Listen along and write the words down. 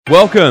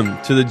Welcome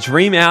to the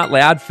Dream Out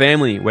Loud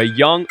family, where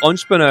young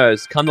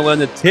entrepreneurs come to learn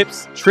the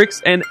tips,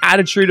 tricks, and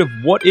attitude of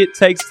what it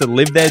takes to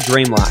live their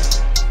dream life.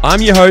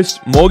 I'm your host,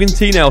 Morgan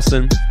T.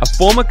 Nelson, a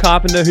former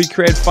carpenter who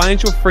created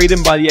financial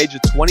freedom by the age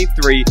of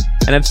 23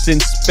 and have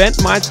since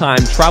spent my time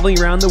traveling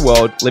around the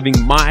world living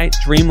my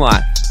dream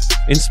life,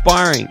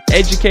 inspiring,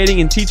 educating,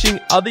 and teaching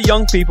other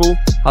young people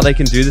how they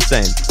can do the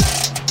same.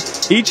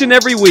 Each and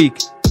every week,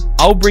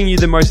 I'll bring you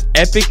the most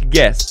epic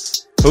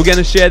guests who are going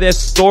to share their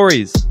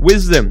stories,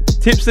 wisdom,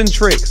 tips, and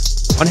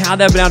tricks on how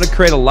they've been able to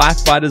create a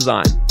life by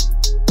design.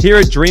 Here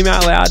at Dream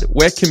Out Loud,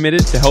 we're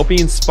committed to helping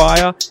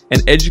inspire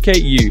and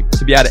educate you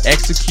to be able to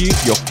execute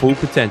your full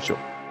potential.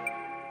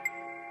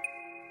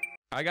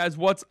 Hi guys,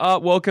 what's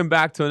up? Welcome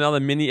back to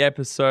another mini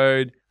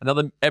episode,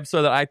 another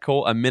episode that I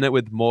call A Minute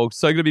with Morg.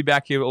 So good to be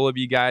back here with all of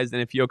you guys.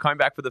 And if you're coming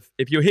back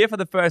if you're here for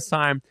the first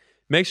time,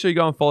 make sure you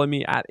go and follow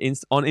me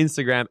on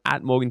Instagram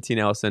at Morgan T.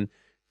 Nelson.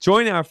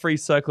 Join our free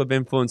Circle of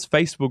Influence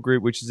Facebook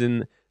group, which is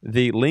in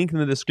the link in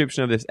the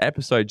description of this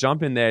episode.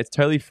 Jump in there. It's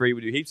totally free.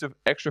 We do heaps of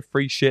extra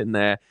free shit in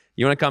there.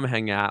 You want to come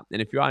hang out.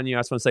 And if you are new, I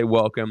just want to say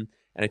welcome.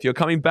 And if you're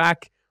coming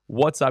back,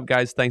 what's up,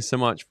 guys? Thanks so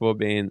much for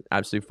being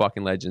absolute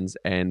fucking legends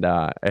and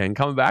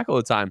coming back all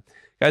the time.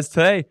 Guys,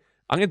 today,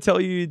 I'm going to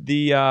tell you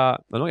I'm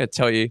not going to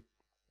tell you.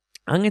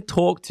 I'm going to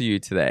talk to you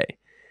today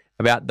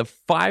about the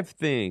 5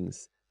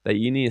 things that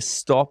you need to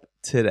stop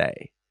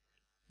today.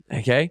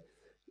 Okay?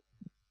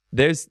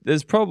 There's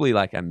probably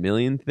like a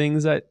million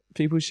things that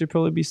people should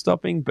probably be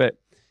stopping, but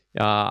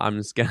I'm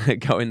just going to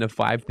go into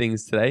 5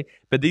 things today.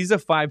 But these are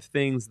 5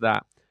 things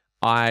that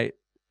I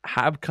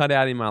have cut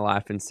out in my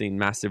life and seen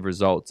massive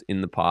results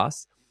in the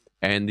past.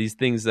 And these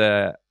things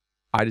I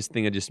just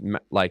think are just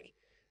like,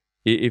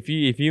 if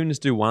you even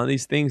just do one of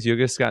these things, you're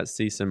just going to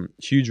see some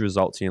huge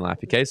results in your life.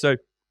 Okay, so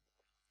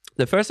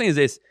the first thing is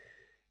this,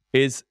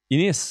 is you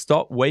need to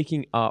stop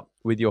waking up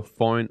with your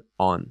phone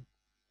on.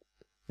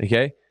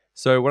 Okay?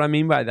 So what I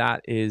mean by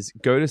that is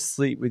go to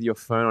sleep with your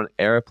phone on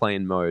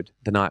airplane mode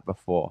the night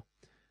before,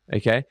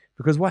 okay?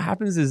 Because what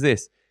happens is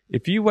this.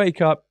 If you wake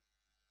up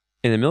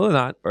in the middle of the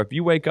night or if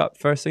you wake up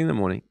first thing in the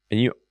morning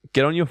and you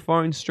get on your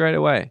phone straight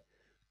away,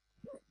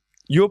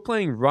 you're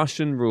playing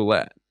Russian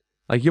roulette.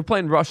 Like you're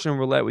playing Russian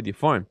roulette with your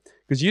phone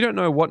because you don't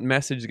know what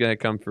message is going to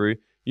come through.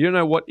 You don't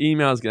know what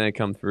email is going to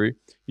come through.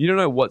 You don't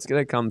know what's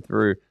going to come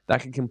through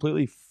that can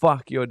completely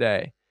fuck your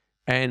day.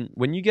 And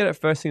when you get it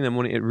first thing in the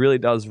morning, it really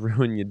does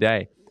ruin your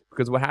day.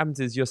 Because what happens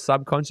is your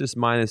subconscious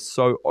mind is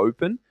so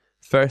open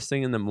first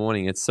thing in the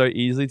morning. It's so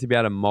easy to be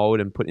able to mold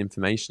and put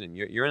information in.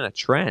 You're in a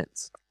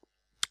trance.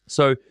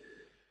 So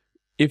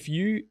if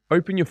you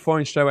open your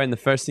phone straight away and the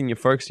first thing you're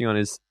focusing on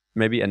is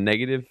maybe a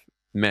negative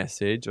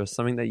message or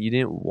something that you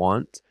didn't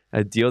want,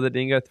 a deal that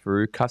didn't go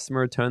through, customer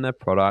returned their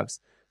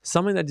products,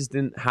 something that just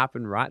didn't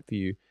happen right for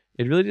you,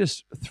 it really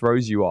just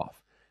throws you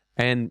off.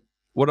 And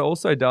what it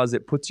also does,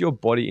 it puts your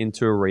body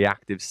into a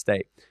reactive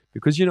state.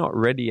 Because you're not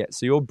ready yet.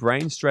 So your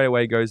brain straight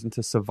away goes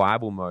into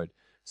survival mode.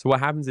 So what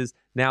happens is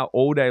now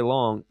all day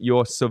long,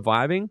 you're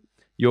surviving,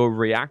 you're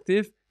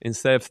reactive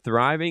instead of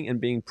thriving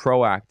and being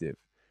proactive.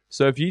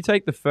 So if you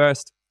take the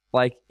first,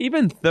 like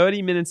even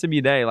 30 minutes of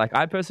your day, like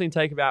I personally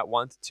take about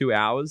 1 to 2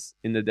 hours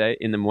in the day,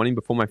 in the morning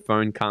before my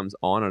phone comes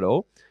on at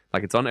all.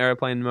 Like it's on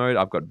airplane mode.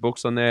 I've got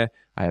books on there.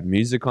 I have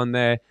music on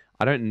there.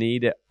 I don't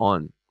need it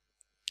on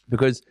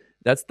because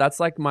that's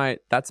like my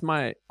what's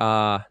the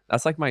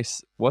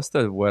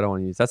word I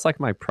want to use? That's like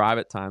my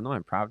private time. Not my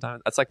private time.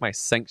 That's like my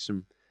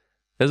sanction.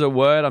 There's a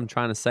word I'm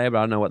trying to say, but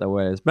I don't know what the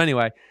word is. But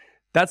anyway,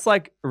 that's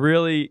like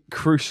really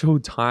crucial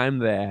time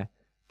there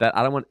that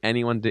I don't want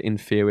anyone to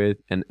interfere with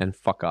and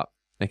fuck up.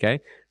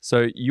 Okay?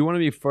 So you want to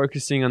be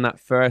focusing on that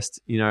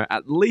first,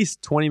 at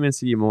least 20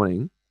 minutes of your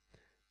morning,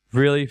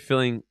 really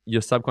filling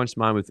your subconscious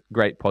mind with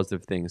great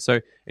positive things.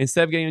 So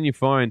instead of getting on your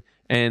phone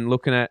and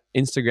looking at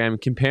Instagram,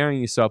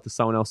 comparing yourself to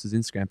someone else's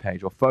Instagram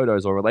page or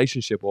photos or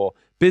relationship or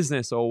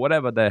business or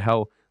whatever the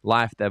hell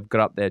life they've got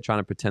up there trying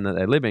to pretend that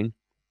they're living,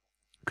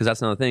 because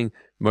that's another thing,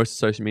 most of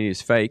social media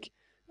is fake.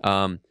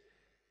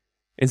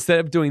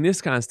 Instead of doing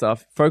this kind of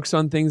stuff, focus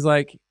on things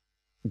like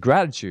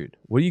gratitude.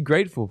 What are you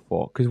grateful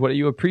for? Because what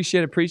you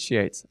appreciate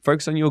appreciates.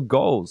 Focus on your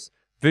goals.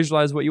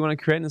 Visualize what you want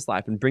to create in this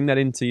life and bring that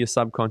into your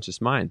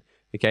subconscious mind.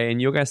 Okay, and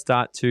you're going to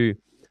start to,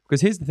 because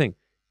here's the thing,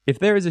 if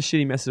there is a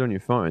shitty message on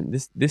your phone,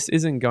 this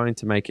isn't going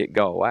to make it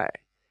go away.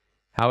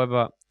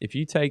 However, if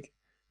you take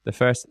the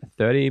first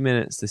 30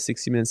 minutes to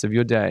 60 minutes of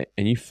your day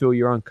and you fill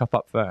your own cup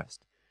up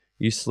first,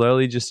 you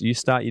slowly you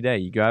start your day,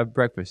 you go have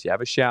breakfast, you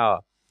have a shower,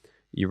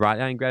 you write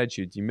down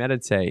gratitude, you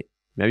meditate,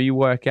 maybe you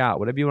work out,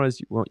 whatever you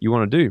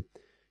want to do.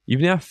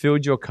 You've now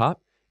filled your cup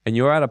and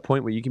you're at a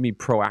point where you can be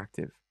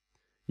proactive.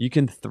 You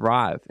can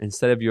thrive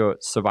instead of your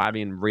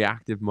surviving in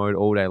reactive mode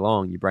all day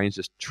long. Your brain's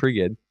just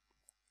triggered.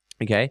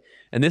 Okay.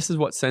 And this is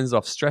what sends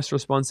off stress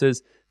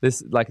responses.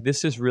 This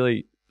just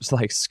really just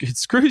like it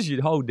screws you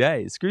the whole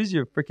day. It screws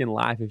your freaking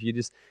life if you're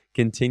just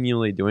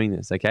continually doing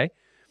this. Okay.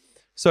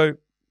 So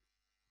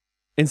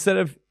instead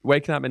of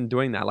waking up and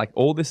doing that, like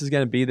all this is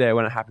going to be there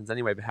when it happens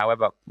anyway. But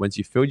however, once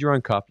you filled your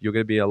own cup, you're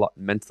going to be a lot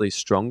mentally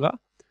stronger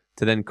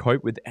to then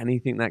cope with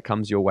anything that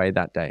comes your way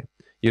that day.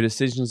 Your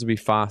decisions will be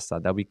faster.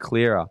 They'll be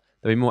clearer.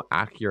 They'll be more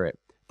accurate.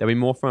 They'll be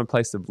more from a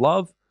place of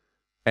love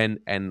and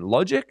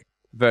logic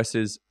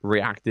versus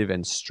reactive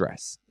and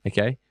stress.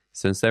 Okay?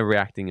 So instead of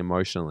reacting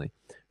emotionally.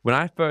 When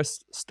I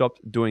first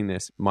stopped doing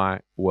this, my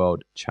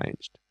world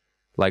changed.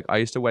 Like I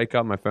used to wake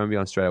up, my phone would be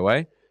on straight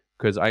away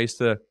because I used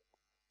to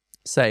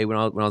say when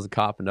I was a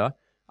carpenter,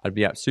 I'd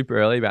be up super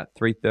early, about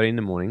 3:30 in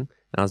the morning,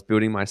 and I was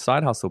building my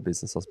side hustle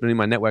business. I was building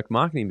my network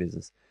marketing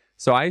business.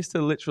 So I used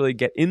to literally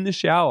get in the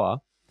shower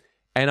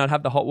and I'd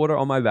have the hot water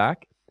on my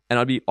back and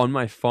I'd be on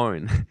my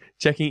phone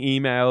checking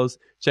emails,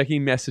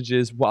 checking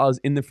messages while I was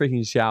in the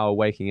freaking shower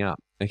waking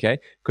up, okay?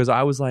 Because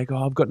I was like,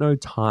 oh, I've got no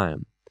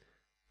time.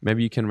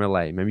 Maybe you can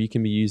relate. Maybe you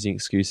can be using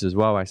excuses as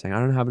well by saying, I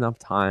don't have enough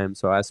time,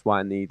 so that's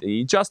why I need, and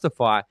you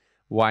justify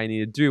why you need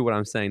to do what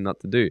I'm saying not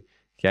to do,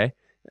 okay?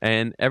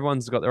 And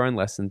everyone's got their own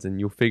lessons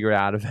and you'll figure it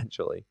out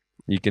eventually.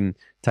 You can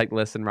take the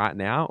lesson right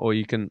now or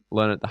you can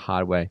learn it the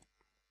hard way,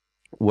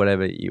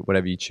 whatever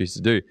you choose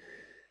to do.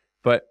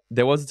 But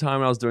there was a time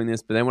when I was doing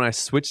this, but then when I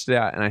switched it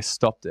out and I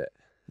stopped it,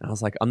 and I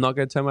was like, I'm not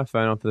going to turn my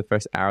phone on for the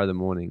first hour of the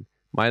morning.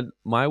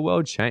 My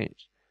world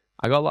changed.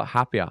 I got a lot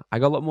happier. I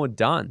got a lot more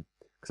done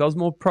because I was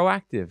more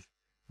proactive,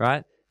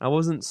 right? I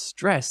wasn't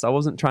stressed. I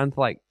wasn't trying to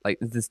like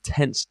this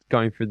tense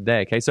going through the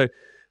day. Okay, so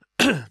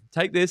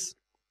take this,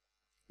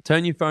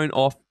 turn your phone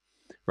off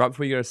right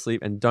before you go to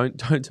sleep, and don't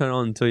turn it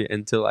on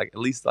until like at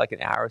least like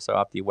an hour or so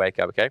after you wake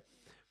up. Okay,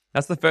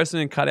 that's the first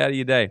thing to cut out of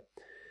your day.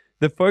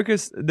 The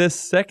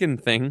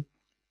second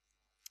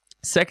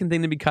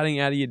thing to be cutting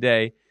out of your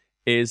day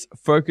is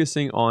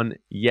focusing on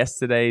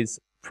yesterday's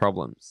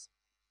problems.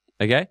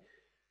 Okay?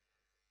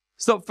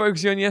 Stop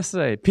focusing on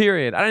yesterday,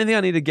 period. I don't think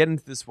I need to get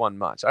into this one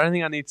much. I don't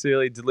think I need to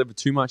really deliver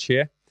too much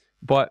here,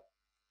 but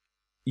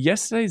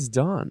yesterday's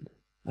done.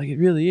 Like it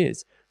really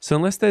is. So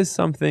unless there's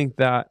something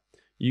that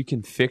you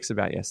can fix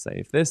about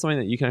yesterday, if there's something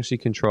that you can actually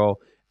control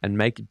and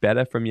make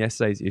better from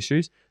yesterday's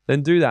issues,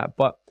 then do that.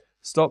 But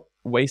stop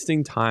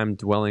wasting time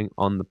dwelling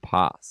on the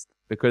past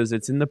because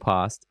it's in the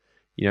past.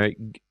 You know,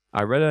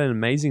 I read an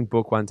amazing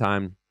book one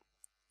time.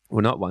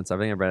 Well, not once. I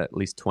think I read it at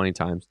least 20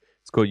 times.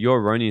 It's called Your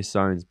Erroneous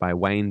Zones by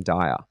Wayne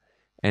Dyer.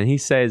 And he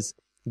says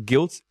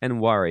guilt and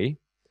worry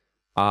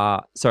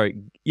are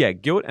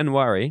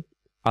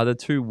the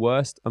two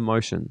worst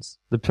emotions,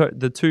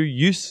 the two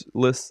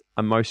useless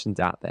emotions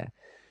out there.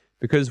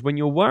 Because when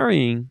you're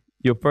worrying,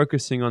 you're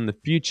focusing on the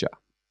future.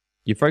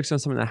 You're focusing on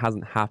something that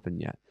hasn't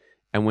happened yet.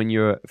 And when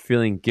you're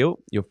feeling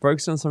guilt, you're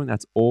focused on something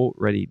that's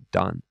already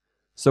done.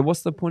 So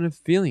what's the point of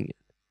feeling it?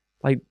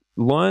 Like,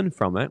 learn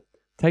from it,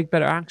 take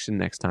better action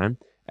next time,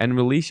 and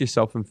release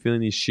yourself from feeling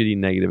these shitty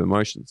negative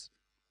emotions.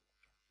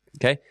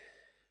 Okay?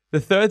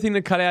 The third thing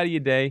to cut out of your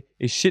day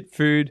is shit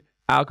food,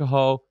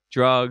 alcohol,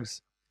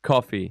 drugs,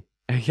 coffee.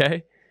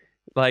 Okay?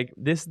 Like,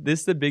 this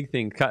is the big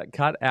thing.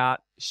 Cut out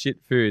shit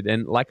food.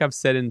 And like I've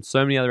said in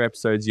so many other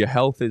episodes, your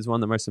health is one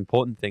of the most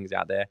important things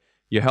out there.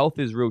 Your health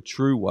is real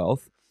true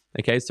wealth.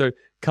 Okay, so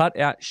cut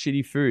out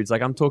shitty foods.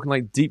 Like I'm talking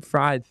like deep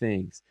fried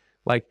things.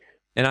 Like,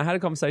 and I had a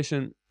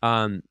conversation,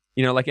 and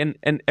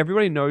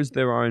everybody knows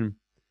their own.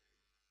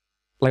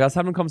 Like I was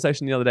having a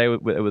conversation the other day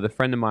with a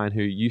friend of mine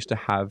who used to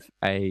have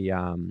a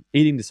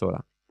eating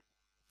disorder,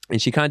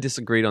 and she kind of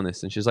disagreed on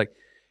this. And she's like,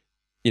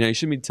 you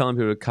shouldn't be telling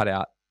people to cut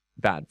out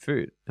bad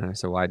food. And I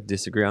said, well, I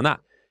disagree on that.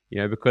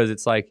 Because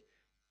it's like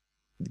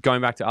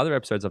going back to other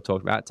episodes I've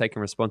talked about,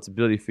 taking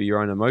responsibility for your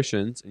own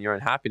emotions and your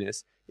own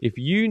happiness. If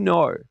you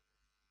know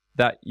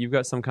that you've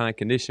got some kind of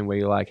condition where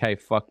you're like, hey,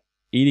 fuck,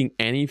 eating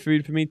any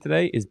food for me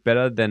today is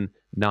better than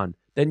none,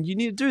 then you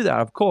need to do that,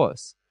 of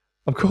course,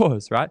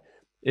 right?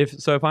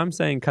 If I'm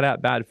saying cut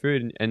out bad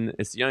food and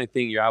it's the only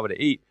thing you're able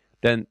to eat,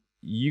 then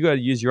you got to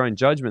use your own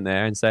judgment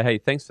there and say, hey,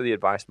 thanks for the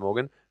advice,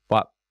 Morgan,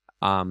 but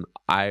I'm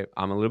a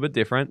little bit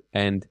different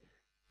and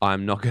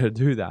I'm not going to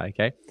do that,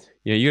 okay?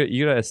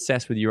 You got to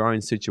assess with your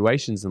own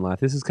situations in life.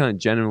 This is kind of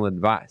general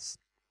advice,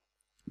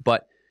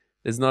 but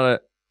there's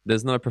not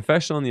a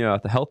professional on the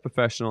earth, a health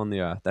professional on the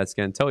earth that's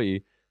going to tell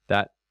you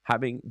that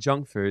having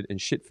junk food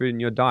and shit food in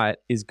your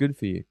diet is good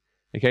for you.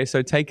 Okay,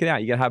 so take it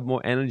out. You got to have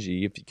more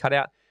energy. If you cut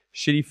out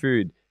shitty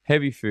food,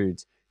 heavy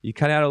foods, you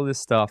cut out all this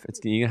stuff,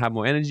 you're going to have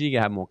more energy, you're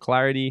going to have more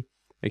clarity.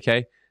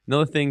 Okay,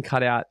 another thing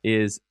cut out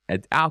is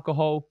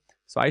alcohol.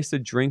 So I used to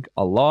drink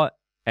a lot.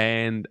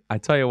 And I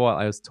tell you what,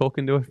 I was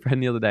talking to a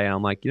friend the other day and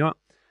I'm like, you know what?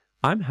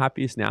 I'm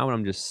happiest now when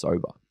I'm just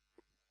sober.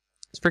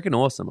 It's freaking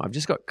awesome. I've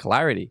just got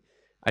clarity.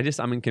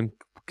 I'm in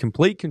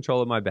complete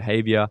control of my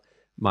behavior,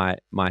 my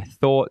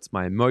thoughts,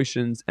 my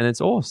emotions, and it's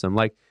awesome.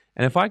 Like,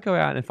 and if I go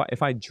out and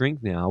if I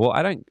drink now, well,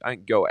 I don't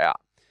go out,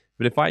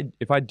 but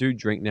if I do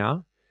drink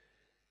now,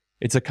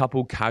 it's a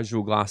couple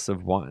casual glasses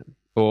of wine,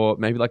 or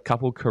maybe like a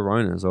couple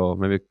Coronas, or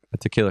maybe a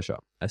tequila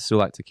shot. I still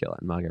like tequila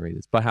and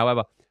margaritas, but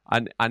however,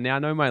 I now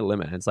know my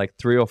limit. It's like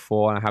 3 or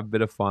 4, and I have a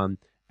bit of fun,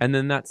 and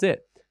then that's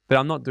it. But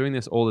I'm not doing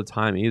this all the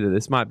time either.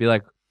 This might be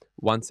like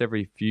once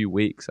every few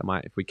weeks.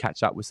 If we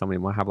catch up with somebody,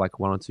 I might have like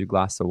 1 or 2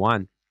 glasses of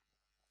wine.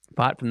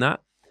 Apart from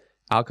that,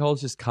 alcohol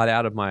is just cut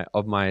out of my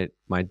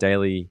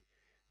daily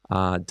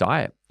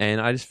diet. And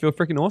I just feel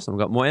freaking awesome. I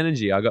got more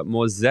energy. I got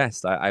more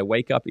zest. I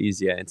wake up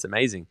easier. It's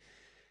amazing.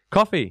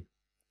 Coffee.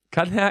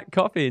 Cut out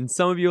coffee. And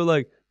some of you are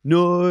like,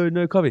 no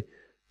coffee.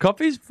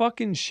 Coffee's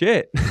fucking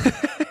shit.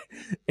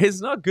 It's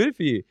not good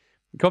for you.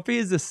 Coffee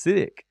is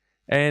acidic.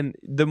 And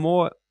the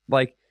more,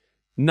 like,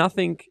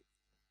 nothing,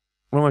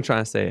 what am I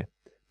trying to say?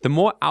 The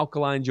more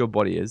alkaline your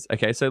body is.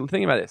 Okay, so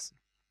think about this.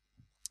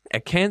 A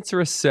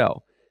cancerous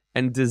cell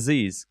and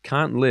disease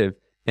can't live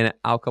in an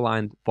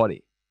alkaline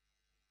body.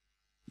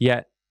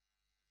 Yet,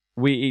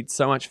 we eat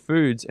so much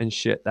foods and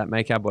shit that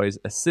make our bodies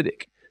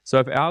acidic. So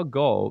if our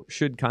goal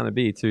should kind of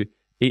be to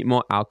eat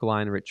more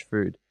alkaline rich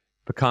food,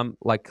 become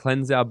like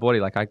cleanse our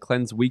body, like I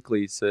cleanse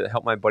weekly to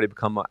help my body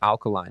become more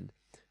alkaline.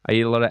 I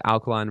eat a lot of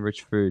alkaline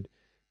rich food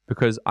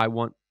because I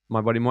want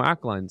my body more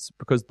alkaline.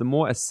 Because the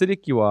more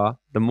acidic you are,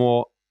 the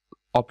more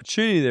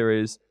opportunity there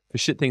is for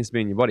shit things to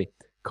be in your body.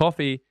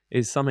 Coffee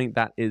is something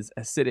that is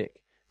acidic.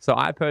 So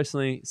I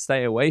personally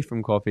stay away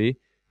from coffee.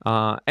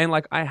 And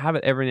like I have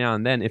it every now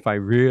and then if I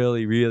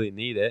really, really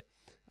need it.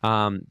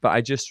 But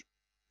I just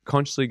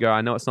consciously go,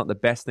 I know it's not the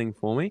best thing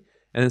for me.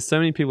 And there's so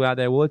many people out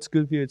there, well, it's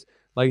good for you.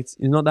 It's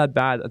not that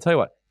bad. I'll tell you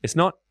what, it's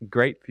not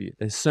great for you.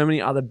 There's so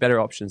many other better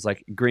options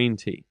like green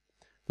tea.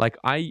 Like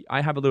I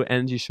have a little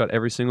energy shot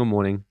every single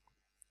morning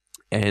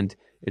and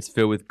it's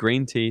filled with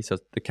green tea. So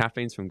the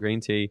caffeine's from green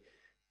tea.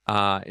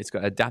 It's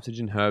got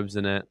adaptogen herbs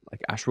in it,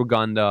 like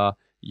ashwagandha,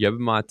 yerba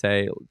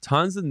mate,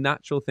 tons of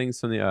natural things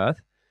from the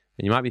earth.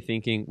 And you might be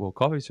thinking, well,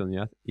 coffee's from the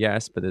earth.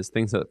 Yes, but there's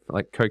things that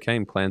like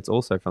cocaine plants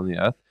also from the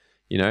earth,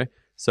 you know?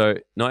 So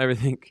not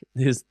everything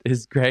is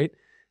great,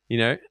 you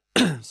know?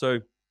 So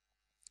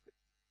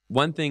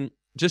one thing,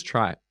 just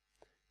try it.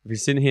 If you're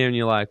sitting here and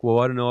you're like, well,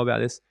 I don't know about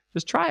this,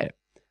 just try it.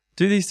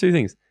 Do these two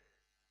things.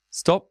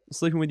 Stop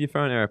sleeping with your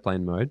phone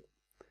airplane mode.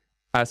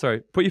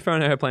 Put your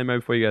phone in airplane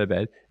mode before you go to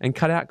bed and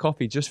cut out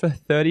coffee just for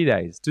 30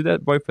 days. Do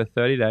that both for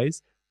 30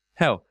 days.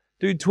 Hell,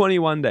 do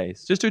 21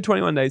 days. Just do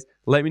 21 days.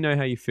 Let me know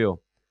how you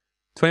feel.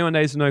 21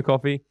 days with no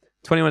coffee,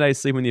 21 days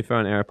sleeping with your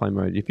phone in airplane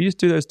mode. If you just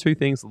do those two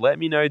things, let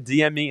me know.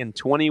 DM me in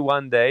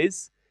 21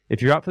 days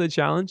if you're up for the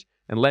challenge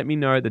and let me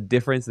know the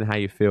difference in how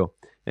you feel.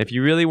 And if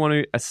you really want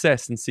to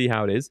assess and see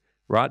how it is,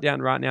 write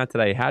down right now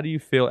today, how do you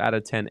feel out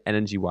of 10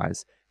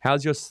 energy-wise?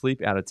 How's your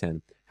sleep out of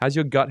 10? How's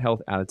your gut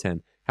health out of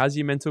 10? How's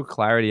your mental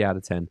clarity out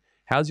of 10?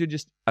 How's your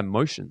just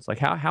emotions? Like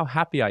how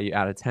happy are you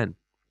out of 10?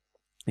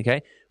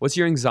 Okay. What's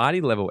your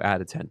anxiety level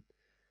out of 10?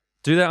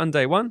 Do that on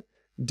day 1.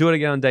 Do it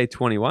again on day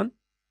 21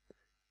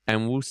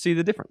 and we'll see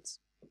the difference.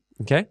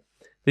 Okay.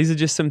 These are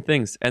just some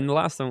things. And the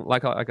last thing,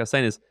 like I was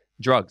saying, is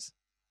drugs.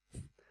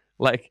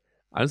 Like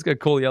I'm just going to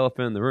call the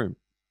elephant in the room.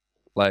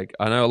 Like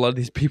I know a lot of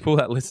these people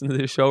that listen to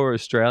this show are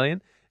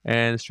Australian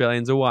and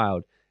Australians are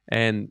wild.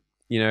 And,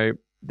 you know,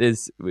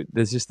 there's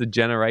just a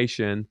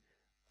generation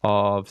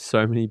of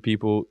so many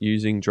people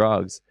using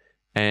drugs.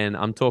 And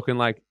I'm talking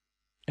like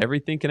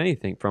everything and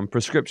anything from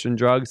prescription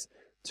drugs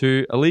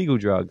to illegal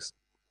drugs.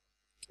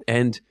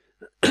 And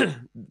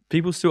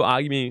people still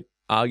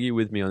argue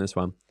with me on this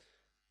one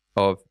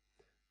of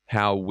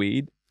how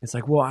weed, it's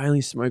like, well, I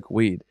only smoke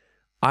weed.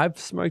 I've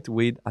smoked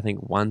weed, I think,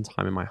 one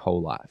time in my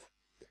whole life.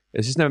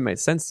 It's just never made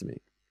sense to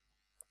me.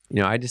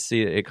 You know, I just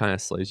see it kind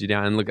of slows you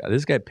down. And look,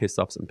 this guy pissed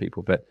off some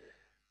people, but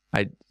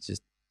I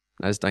just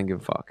don't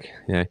give a fuck.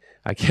 You know,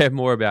 I care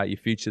more about your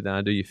future than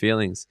I do your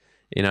feelings.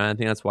 You know, I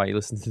think that's why you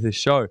listen to this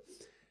show.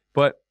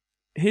 But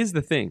here's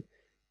the thing.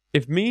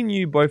 If me and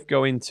you both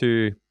go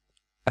into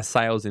a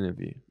sales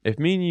interview, if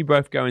me and you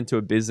both go into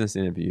a business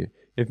interview,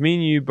 if me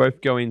and you both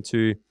go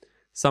into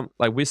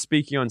like we're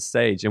speaking on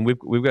stage and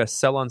we've got to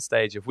sell on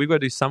stage, if we've got to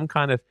do some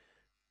kind of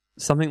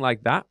something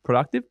like that,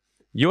 productive,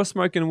 you're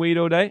smoking weed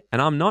all day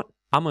and I'm not,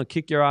 I'm going to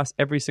kick your ass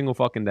every single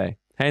fucking day.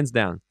 Hands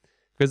down.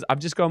 Because I've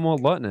just got more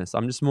alertness.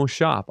 I'm just more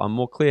sharp. I'm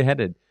more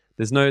clear-headed.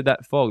 There's no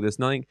that fog. There's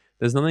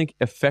nothing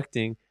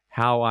affecting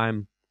how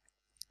I'm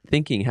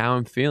thinking, how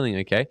I'm feeling,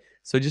 okay?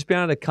 So just being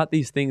able to cut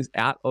these things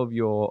out of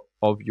your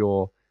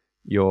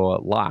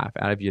life,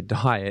 out of your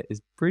diet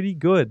is pretty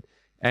good.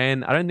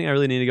 And I don't think I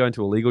really need to go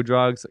into illegal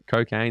drugs, like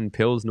cocaine,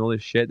 pills, and all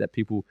this shit that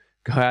people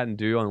go out and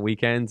do on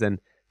weekends and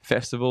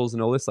festivals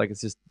and all this. Like, it's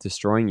just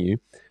destroying you.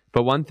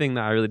 But one thing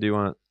that I really do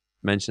want to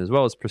mention as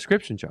well is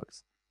prescription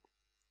drugs.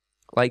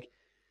 Like,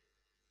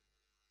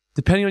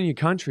 depending on your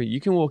country, you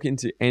can walk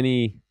into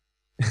you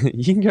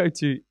can go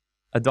to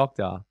a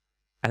doctor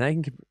and they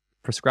can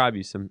prescribe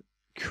you some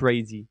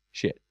crazy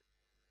shit.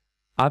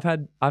 I've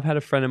had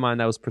a friend of mine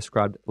that was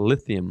prescribed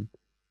lithium,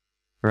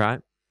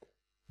 right?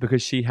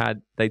 Because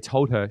they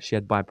told her she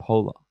had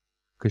bipolar.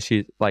 Because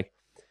she's like,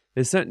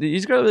 you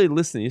just got to really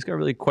listen. You just got to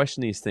really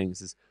question these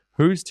things. Is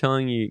who's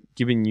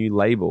giving you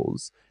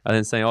labels and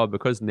then saying, oh,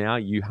 because now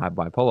you have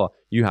bipolar,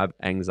 you have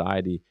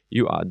anxiety,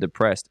 you are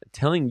depressed,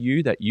 telling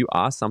you that you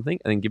are something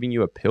and then giving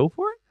you a pill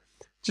for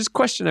it? Just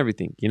question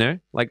everything, you know?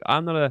 Like,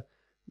 I'm not a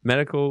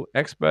medical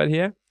expert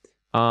here,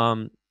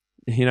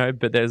 you know,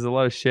 but there's a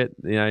lot of shit,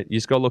 you know, you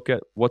just got to look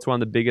at what's one of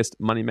the biggest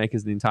money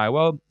makers in the entire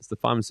world. It's the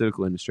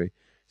pharmaceutical industry.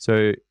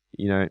 So,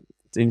 you know,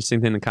 it's an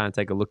interesting thing to kind of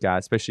take a look at,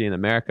 especially in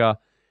America.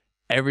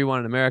 everyone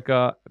in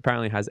America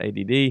apparently has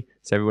ADD.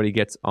 So everybody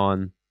gets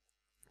on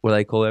what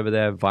they call over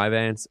there,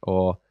 Vyvanse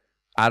or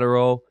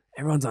Adderall.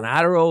 Everyone's on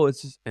Adderall.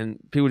 It's just, and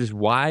people just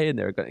wired.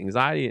 They've got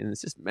anxiety, and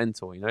it's just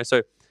mental,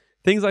 So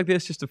things like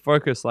this, just to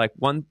focus.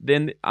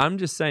 Then I'm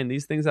just saying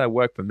these things that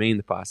worked for me in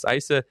the past. I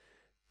used to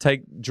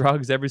take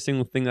drugs, every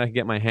single thing I could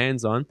get my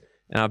hands on,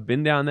 and I've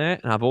been down there,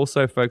 and I've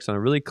also focused on a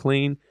really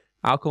clean,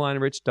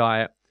 alkaline-rich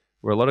diet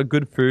where a lot of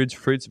good foods,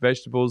 fruits,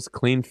 vegetables,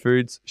 clean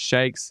foods,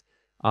 shakes,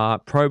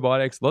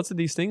 probiotics, lots of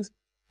these things.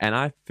 And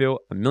I feel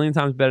a million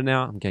times better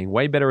now. I'm getting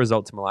way better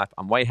results in my life.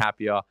 I'm way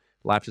happier.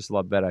 Life's just a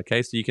lot better.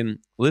 Okay. So you can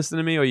listen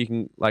to me, or you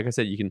can, like I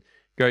said, you can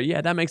go,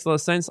 yeah, that makes a lot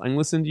of sense. I can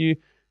listen to you.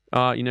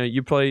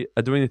 You probably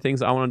are doing the things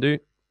that I want to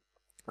do.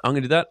 I'm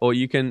going to do that. Or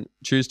you can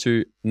choose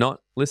to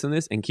not listen to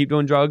this and keep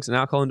doing drugs and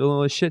alcohol and doing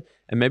all this shit.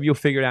 And maybe you'll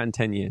figure it out in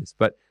 10 years.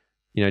 But,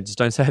 just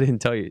don't say I didn't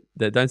tell you.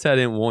 Don't say I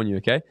didn't warn you.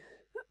 Okay.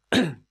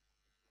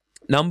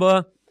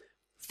 Number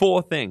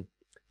four thing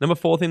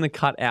to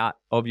cut out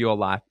of your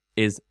life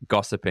is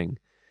gossiping.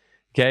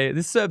 Okay,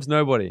 this serves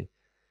nobody.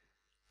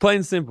 Plain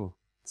and simple.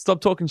 Stop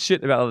talking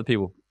shit about other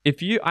people.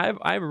 I have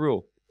a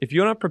rule. If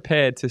you're not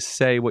prepared to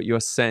say what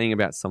you're saying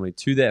about somebody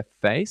to their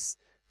face,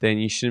 then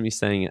you shouldn't be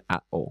saying it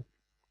at all.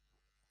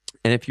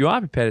 And if you are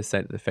prepared to say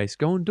it to their face,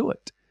 go and do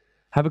it.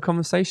 Have a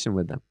conversation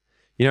with them.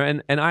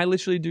 And I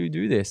literally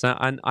do this.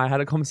 I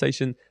had a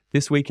conversation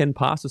this weekend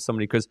past with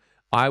somebody because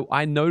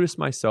I noticed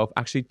myself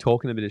actually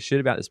talking a bit of shit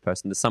about this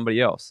person to somebody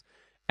else.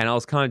 And I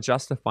was kind of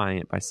justifying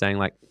it by saying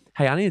like,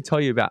 hey, I need to tell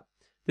you about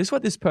this is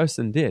what this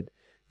person did,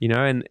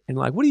 and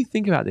like, what do you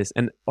think about this?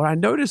 And what I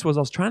noticed was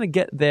I was trying to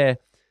get their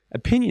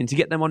opinion, to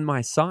get them on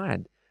my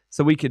side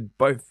so we could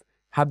both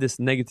have this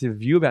negative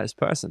view about this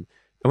person.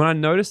 And when I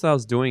noticed that I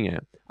was doing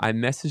it, I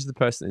messaged the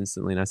person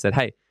instantly and I said,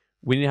 hey,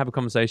 we need to have a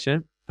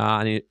conversation.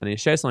 I need to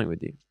share something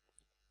with you.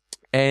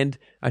 And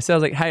I was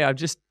like, hey,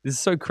 this is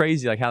so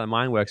crazy, like how the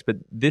mind works, but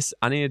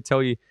I need to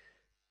tell you,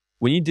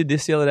 when you did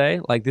this the other day,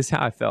 like this is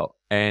how I felt.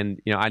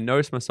 And, I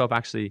noticed myself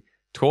actually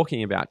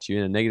talking about you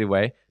in a negative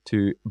way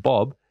to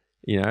Bob,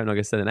 I'm not going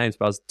to say the names,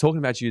 but I was talking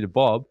about you to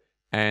Bob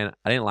and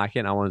I didn't like it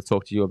and I wanted to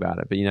talk to you about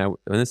it. But,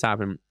 when this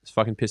happened, it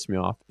fucking pissed me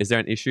off. Is there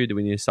an issue? Do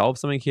we need to solve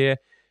something here?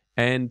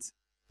 And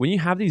when you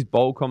have these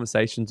bold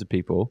conversations with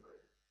people,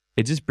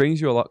 it just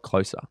brings you a lot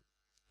closer,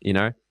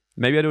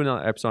 Maybe I'll do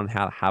another episode on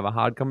how to have a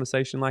hard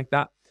conversation like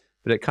that,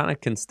 but it kind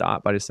of can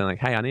start by just saying like,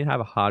 hey, I need to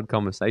have a hard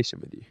conversation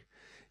with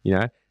you,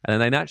 And then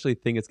they naturally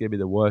think it's going to be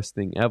the worst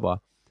thing ever.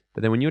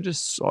 But then when you're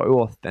just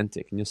so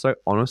authentic and you're so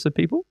honest with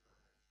people,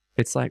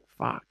 it's like,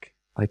 fuck.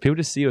 Like people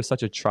just see you as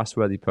such a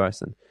trustworthy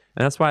person.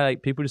 And that's why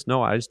like people just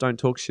know I just don't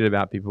talk shit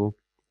about people.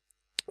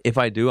 If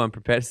I do, I'm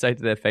prepared to say it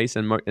to their face.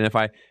 And if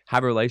I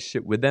have a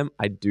relationship with them,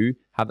 I do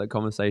have that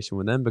conversation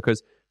with them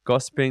because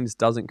gossiping just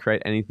doesn't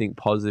create anything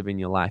positive in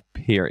your life,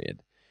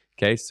 period.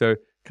 Okay, so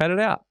cut it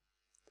out.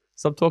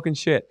 Stop talking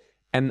shit.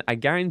 And I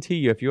guarantee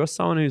you, if you're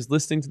someone who's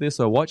listening to this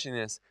or watching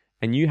this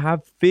and you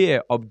have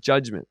fear of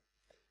judgment,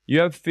 you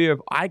have fear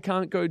of, I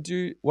can't go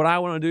do what I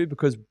want to do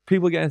because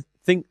people are going to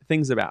think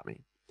things about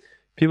me.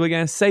 People are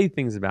going to say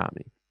things about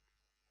me.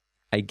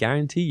 I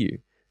guarantee you,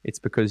 it's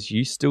because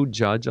you still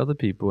judge other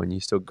people and you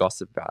still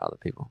gossip about other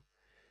people.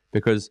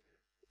 Because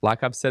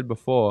like I've said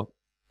before,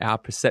 our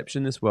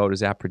perception in this world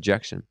is our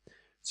projection.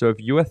 So if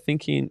you are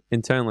thinking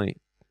internally,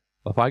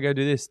 if I go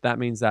do this, that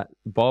means that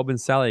Bob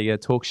and Sally are going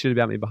to talk shit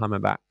about me behind my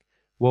back.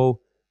 Well,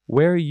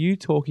 where are you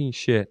talking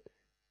shit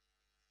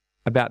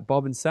about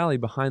Bob and Sally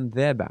behind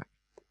their back?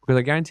 Because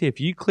I guarantee if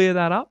you clear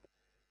that up,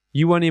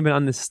 you won't even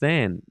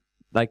understand.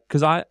 Like,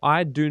 because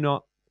I do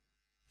not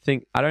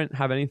think, I don't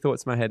have any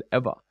thoughts in my head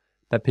ever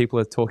that people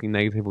are talking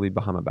negatively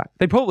behind my back.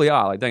 They probably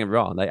are, like, don't get me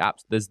wrong.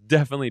 There's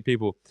definitely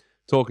people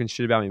talking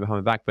shit about me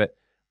behind my back, but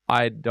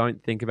I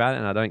don't think about it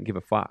and I don't give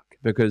a fuck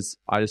because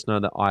I just know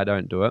that I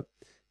don't do it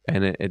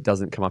and it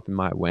doesn't come up in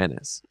my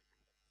awareness.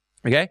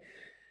 Okay?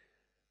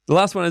 The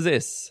last one is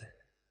this.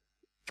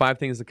 5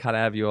 things to cut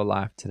out of your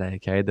life today,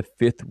 okay? The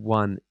 5th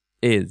one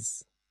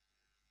is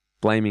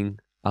blaming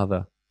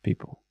other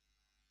people,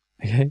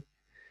 okay?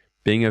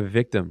 Being a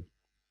victim.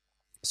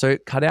 So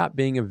cut out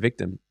being a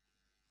victim,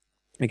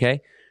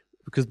 okay?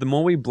 Because the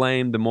more we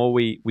blame, the more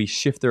we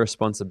shift the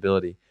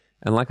responsibility.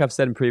 And like I've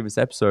said in previous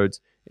episodes,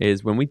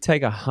 is when we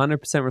take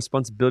 100%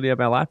 responsibility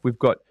of our life, we've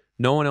got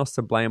no one else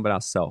to blame but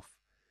ourselves.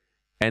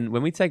 And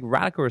when we take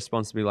radical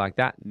responsibility like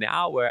that,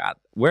 now we're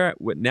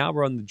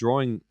on the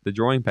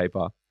drawing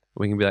paper.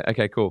 We can be like,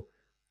 okay, cool.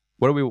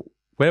 Where do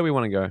we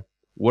want to go?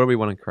 What do we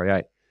want to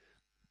create?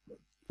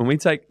 When we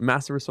take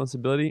massive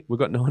responsibility, we've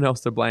got no one else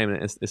to blame,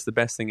 and it's the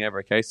best thing ever.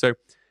 Okay, so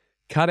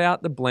cut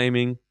out the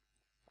blaming.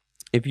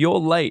 If you're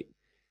late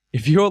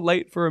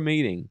for a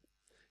meeting,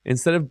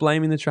 instead of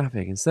blaming the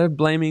traffic, instead of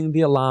blaming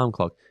the alarm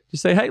clock,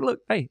 just say,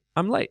 hey,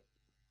 I'm late.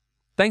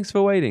 Thanks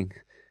for waiting.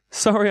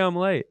 Sorry, I'm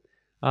late.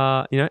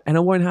 And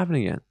it won't happen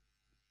again.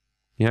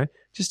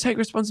 Just take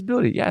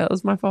responsibility. Yeah, that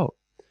was my fault.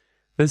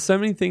 There's so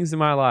many things in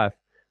my life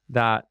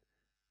that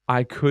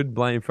I could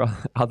blame for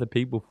other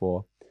people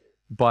for,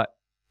 but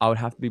I would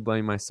have to be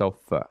blaming myself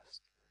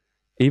first.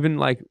 Even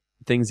like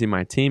things in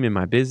my team, in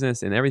my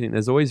business, and everything,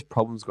 there's always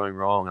problems going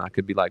wrong. And I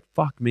could be like,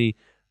 fuck me,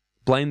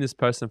 blame this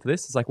person for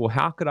this. It's like, well,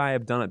 how could I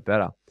have done it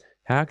better?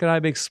 How could I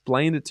have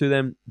explained it to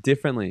them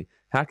differently?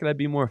 How could I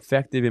be more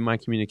effective in my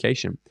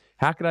communication?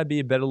 How could I be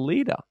a better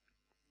leader?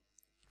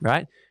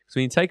 Right? So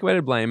when you take away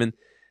the blame, and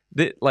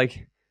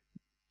like,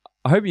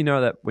 I hope you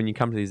know that when you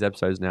come to these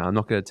episodes now, I'm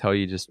not going to tell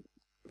you just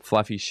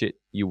fluffy shit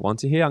you want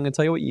to hear. I'm going to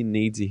tell you what you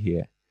need to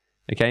hear.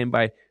 Okay? And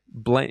by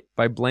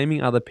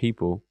blaming other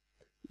people,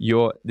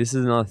 this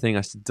is another thing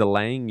that's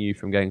delaying you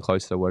from getting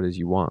closer to what it is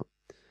you want.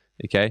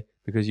 Okay?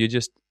 Because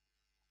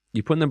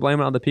you're putting the blame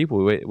on other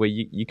people where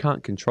you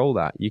can't control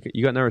that.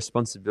 You got no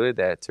responsibility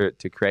there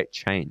to create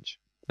change.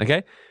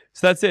 Okay?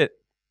 So that's it.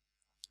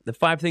 The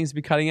 5 things to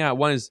be cutting out.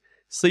 1 is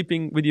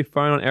sleeping with your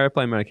phone on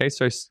airplane mode. Okay?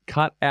 So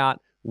cut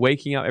out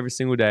waking up every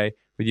single day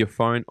with your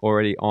phone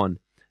already on.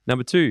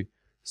 Number 2,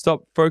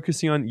 stop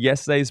focusing on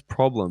yesterday's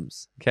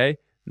problems. Okay?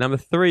 Number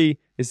 3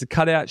 is to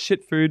cut out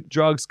shit food,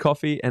 drugs,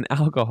 coffee, and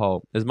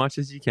alcohol as much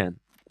as you can.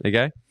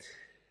 Okay?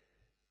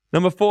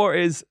 Number 4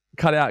 is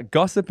cut out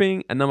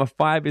gossiping. And number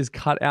 5 is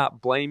cut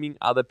out blaming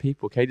other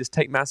people. Okay? Just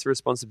take massive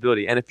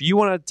responsibility. And if you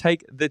want to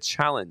take the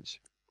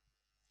challenge,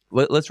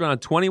 let's run a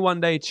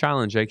 21-day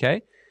challenge,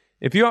 okay?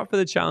 If you're up for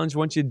the challenge, I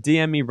want you to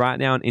DM me right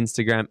now on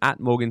Instagram at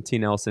Morgan T.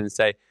 Nelson and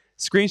say,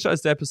 screenshot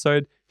this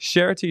episode,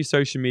 share it to your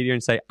social media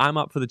and say, I'm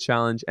up for the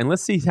challenge. And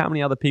let's see how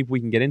many other people we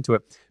can get into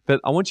it.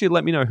 But I want you to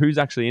let me know who's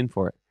actually in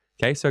for it.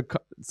 Okay? So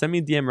send me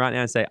a DM right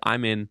now and say,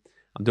 I'm in.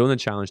 I'm doing the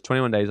challenge.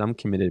 21 days. I'm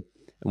committed.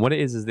 And what it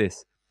is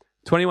this.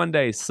 21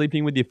 days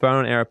sleeping with your phone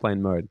on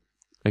airplane mode.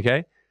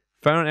 Okay?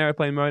 Phone on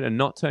airplane mode and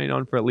not turning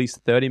on for at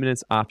least 30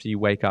 minutes after you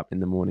wake up in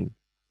the morning.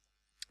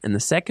 And the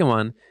second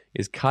one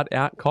is cut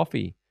out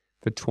coffee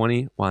for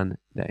 21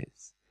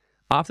 days.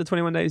 After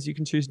 21 days, you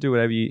can choose to do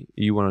whatever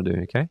you want to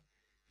do, okay?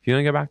 If you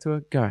want to go back to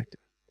it, go back to it.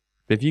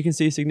 But if you can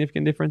see a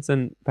significant difference,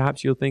 then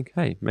perhaps you'll think,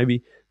 hey,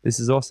 maybe this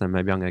is awesome.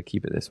 Maybe I'm going to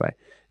keep it this way,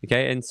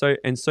 okay?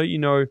 And so you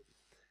know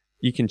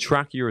you can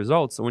track your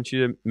results. I want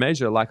you to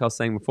measure, like I was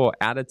saying before,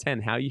 out of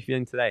 10, how are you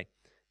feeling today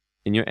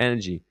in your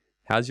energy?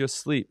 How's your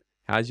sleep?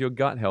 How's your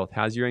gut health?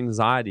 How's your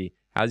anxiety?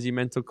 How's your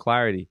mental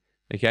clarity,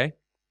 okay?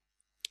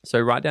 So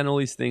write down all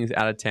these things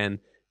out of 10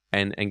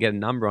 and get a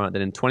number on it.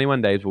 Then in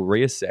 21 days, we'll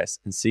reassess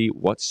and see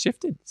what's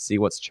shifted, see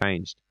what's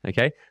changed,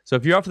 okay? So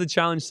if you're up for the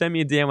challenge, send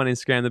me a DM on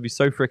Instagram. That'd be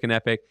so freaking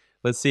epic.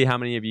 Let's see how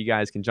many of you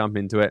guys can jump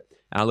into it.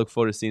 And I look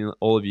forward to seeing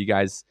all of you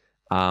guys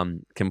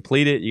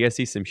complete it. You guys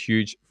see some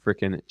huge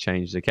freaking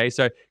changes, okay?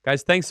 So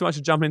guys, thanks so much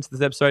for jumping into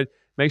this episode.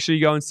 Make sure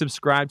you go and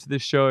subscribe to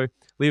this show.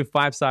 Leave a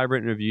 5-star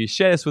written review.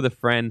 Share this with a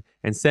friend.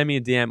 And send me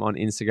a DM on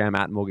Instagram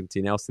at Morgan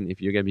T. Nelson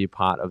if you're going to be a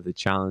part of the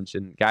challenge.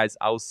 And guys,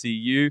 I will see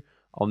you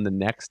on the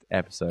next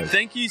episode.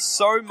 Thank you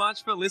so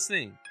much for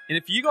listening. And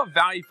if you got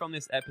value from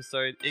this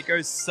episode, it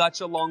goes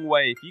such a long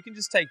way. If you can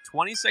just take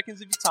 20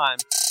 seconds of your time,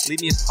 leave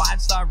me a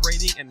 5-star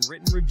rating and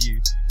written review,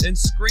 then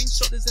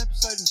screenshot this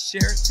episode and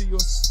share it to your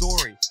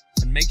story.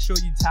 And make sure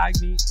you tag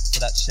me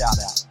for that shout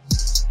out.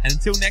 And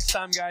until next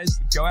time, guys,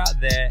 go out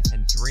there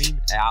and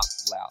dream out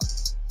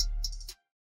loud.